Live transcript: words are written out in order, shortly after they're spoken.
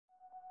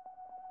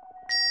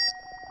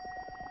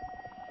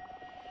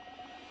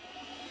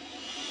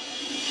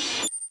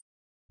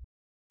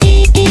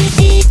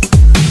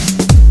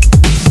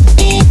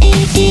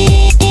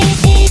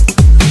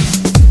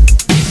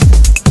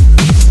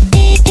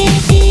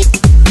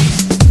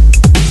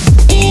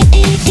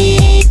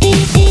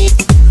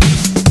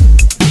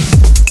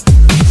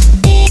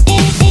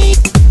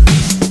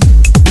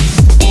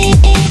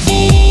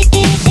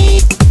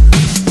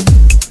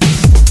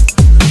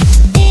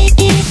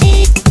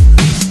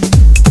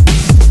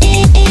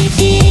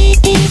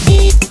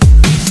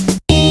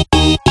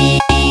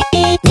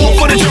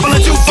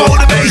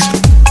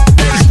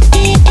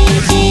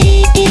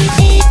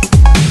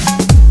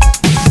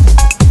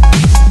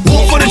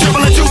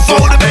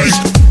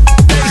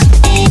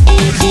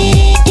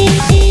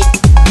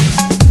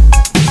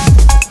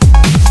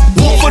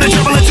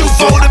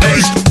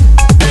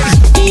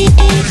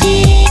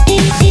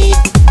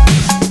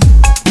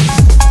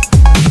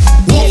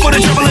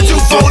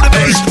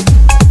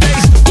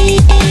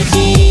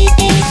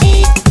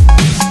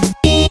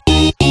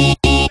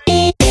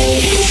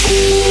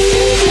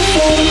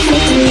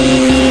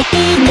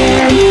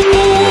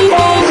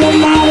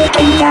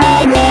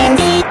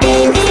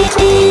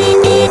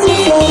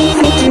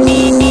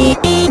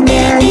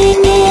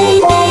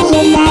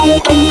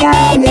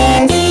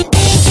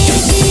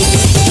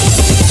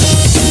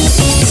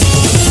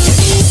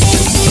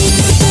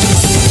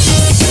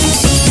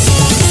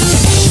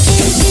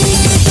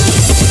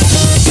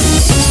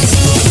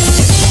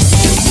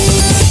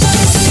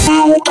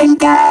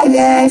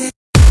controllers.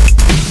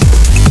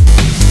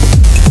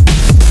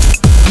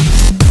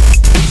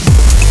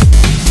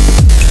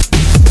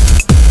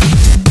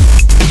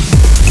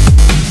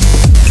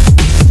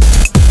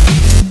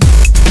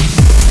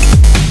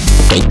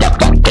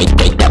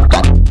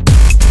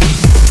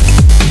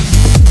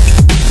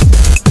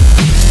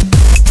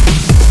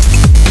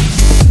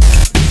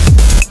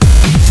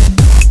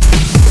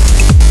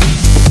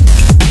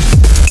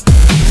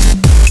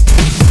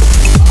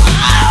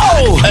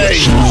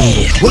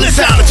 Well, it's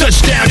time to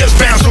touch down, just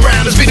bounce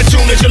around. Let's be the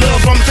tune that you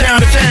love from town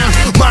to town.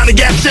 Mind the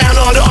gap sound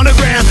on the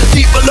underground.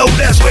 Deep below,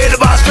 that's where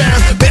the boss found.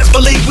 Best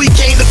believe we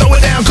came to throw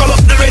it down. Call up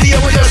the radio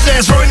and just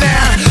dance for it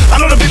now. I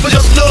know the people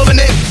just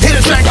loving it. Hit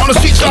a track on the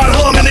street, start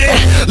humming it.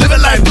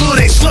 Living life good,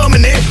 ain't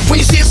slumming it.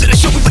 When you see us in the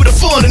show, we put the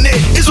fun in it.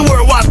 It's a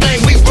worldwide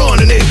thing, we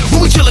running it.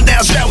 When we chillin'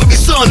 down south, we be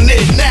sunning it.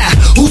 Now,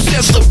 who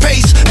sets the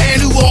pace and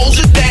who holds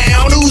it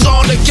down? Who's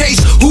on the case?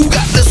 Who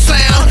got the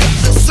sound?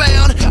 Got the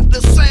sound, got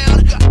the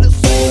sound, got the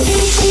sound.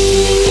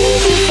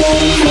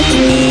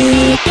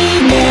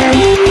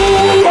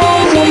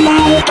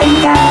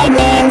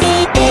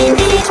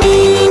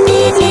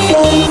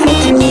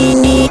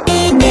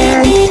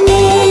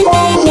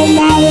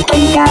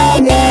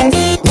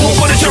 One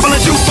for the treble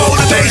and two for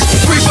the bass,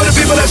 three for the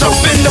people that's up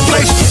in the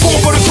place, four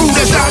for the crew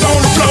that's out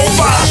on the floor,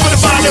 five for the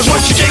vibe that's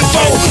what you came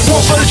for.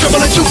 One for the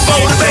treble and two for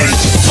the bass,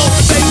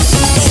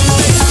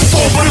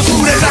 four for the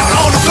crew that's out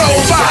on the floor,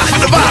 five for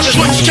the vibe that's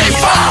what you came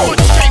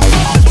for.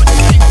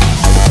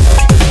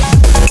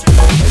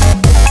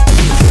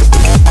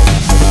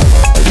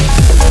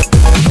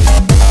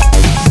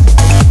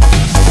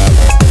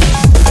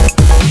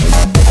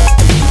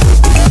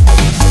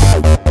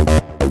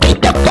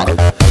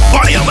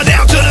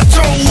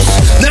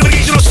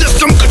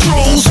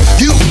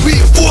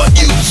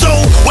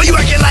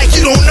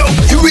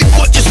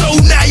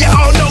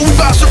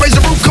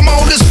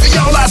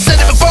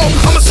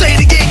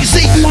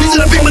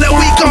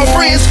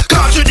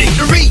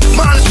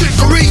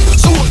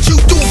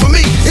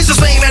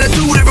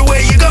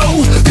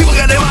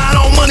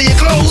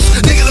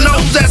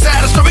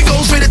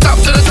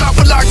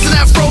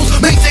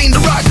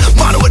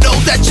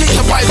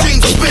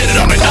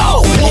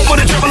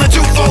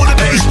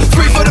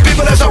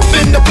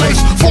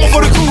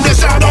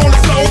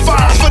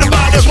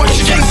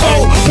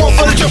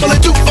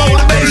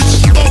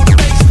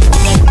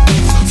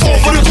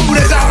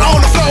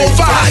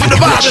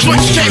 That's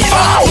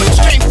what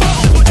you came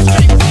for.